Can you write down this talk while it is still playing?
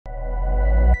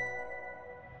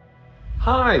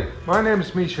Hi, my name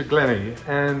is Misha Glenny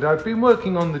and I've been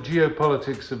working on the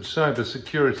geopolitics of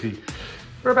cybersecurity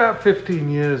for about 15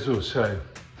 years or so.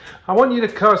 I want you to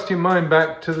cast your mind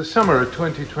back to the summer of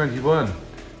 2021.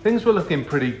 Things were looking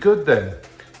pretty good then.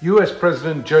 US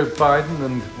President Joe Biden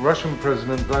and Russian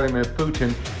President Vladimir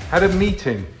Putin had a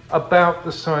meeting about the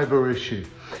cyber issue,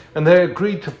 and they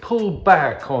agreed to pull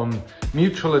back on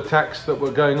mutual attacks that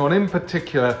were going on, in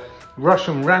particular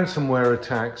Russian ransomware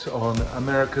attacks on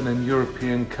American and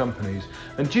European companies.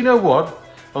 And do you know what?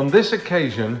 On this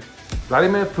occasion,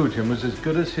 Vladimir Putin was as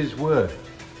good as his word.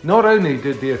 Not only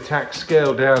did the attack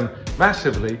scale down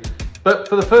massively, but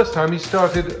for the first time he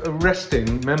started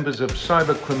arresting members of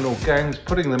cyber criminal gangs,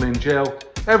 putting them in jail.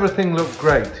 Everything looked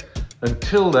great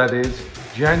until, that is,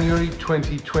 January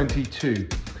 2022.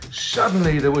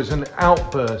 Suddenly there was an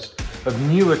outburst of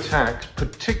new attacks,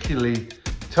 particularly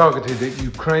targeted at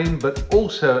Ukraine, but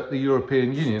also at the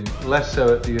European Union, less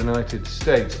so at the United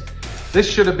States. This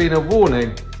should have been a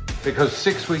warning, because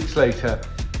 6 weeks later,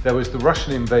 there was the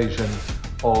Russian invasion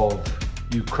of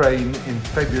Ukraine in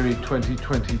February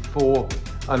 2024.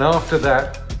 And after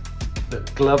that, the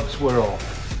gloves were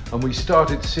off, and we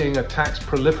started seeing attacks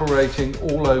proliferating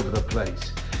all over the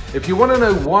place. If you want to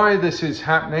know why this is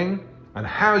happening and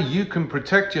how you can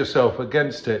protect yourself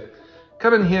against it,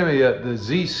 come and hear me at the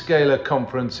Zscaler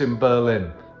conference in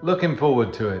Berlin. Looking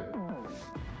forward to it.